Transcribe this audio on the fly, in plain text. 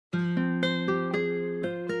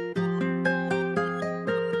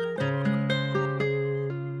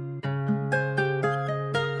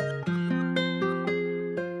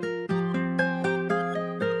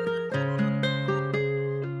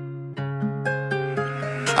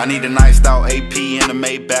I need a niced out AP and a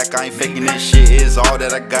Maybach. I ain't faking this shit, is all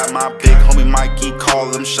that I got. My big homie Mikey call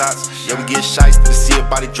them shots. Yeah, we get shiced to see a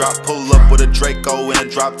body drop. Pull up with a Draco in a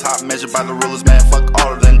drop top. Measured by the rulers, man, fuck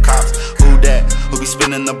all of them cops. Who that? Who be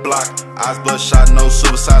spinning the block? Eyes bloodshot, no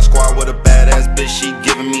Suicide Squad with a badass bitch. She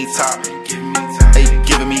giving me top. Hey,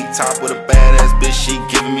 giving me top with a badass bitch. She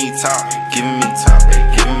giving me top. Giving me top, hey,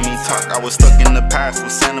 giving me top. I was stuck in the past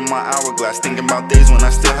with sand in my hourglass, thinking about days when I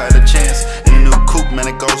still had a chance. In a new coupe, man,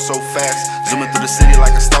 it goes so fast. Zooming through the city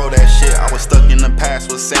like I stole that shit. I was stuck in the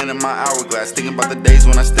past with sand in my hourglass, thinking about the days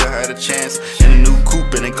when I still had a chance. In a new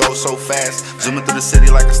coupe and it goes so fast. Zooming through the city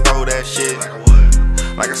like I stole that shit.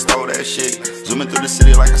 Like I stole that shit. Zooming through the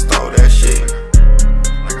city like I stole that shit.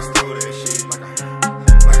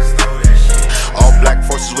 Black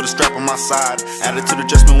forces with a strap on my side. Attitude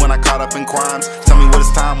adjustment when I caught up in crimes. Tell me what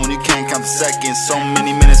it's time when you can't count the seconds. So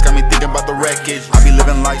many minutes got me thinking about the wreckage. I be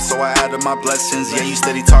living life so I added my blessings. Yeah, you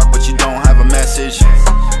steady talk but you don't have a message.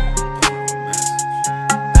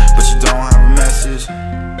 But you don't have a message.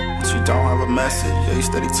 But you don't have a message. Yeah, you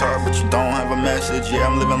steady talk but you don't have a message. Yeah,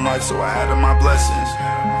 I'm living life so I added my blessings.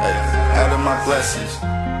 Hey, added my blessings.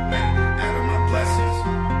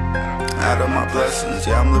 Out of my blessings,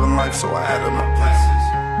 yeah, I'm living life, so I added my blessings.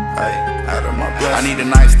 Ay, out of my blessings. I need a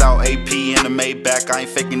niced out AP and a Maybach. I ain't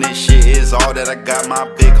faking this shit, is all that I got. My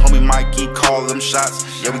big homie Mikey call them shots.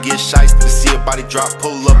 Yeah, we get shiced to see a body drop.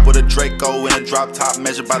 Pull up with a Draco in a drop top.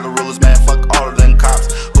 Measured by the rulers, man, fuck all of them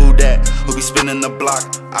cops. Who that? Who be spinning the block?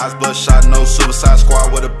 Eyes bloodshot, no Suicide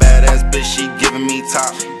Squad with a badass bitch. She giving me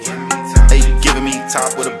top. Hey, giving me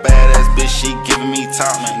top with a badass bitch. She giving me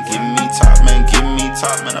top, man, giving me top, man, giving me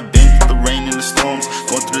top, man. I've been through the rain and the storms,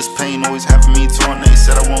 going through this pain, always having me torn. They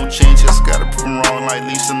said I won't change, just gotta prove them wrong. Like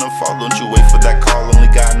leaves in the fall, don't you wait for that call, only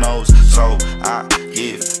God knows. So I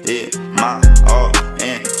give it my all,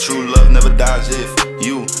 and true love never dies if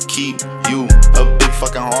you keep you a big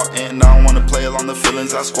fucking heart. And I don't wanna play along the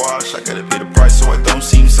feelings I squash. I gotta pay the price so I don't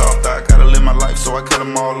seem soft. I gotta live my life so I cut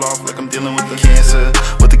them all off, like I'm dealing with the cancer.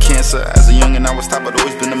 As a youngin' I was top, I'd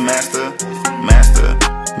always been the master.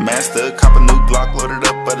 Cop a new Glock, loaded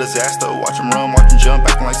up a disaster. Watch them run, watch them jump,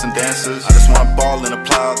 acting like some dancers. I just wanna ball and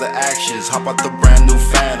apply all the actions. Hop out the brand new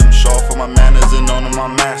Phantom, show off all my manners and own all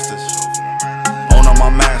my masters. Own all my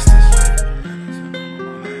masters.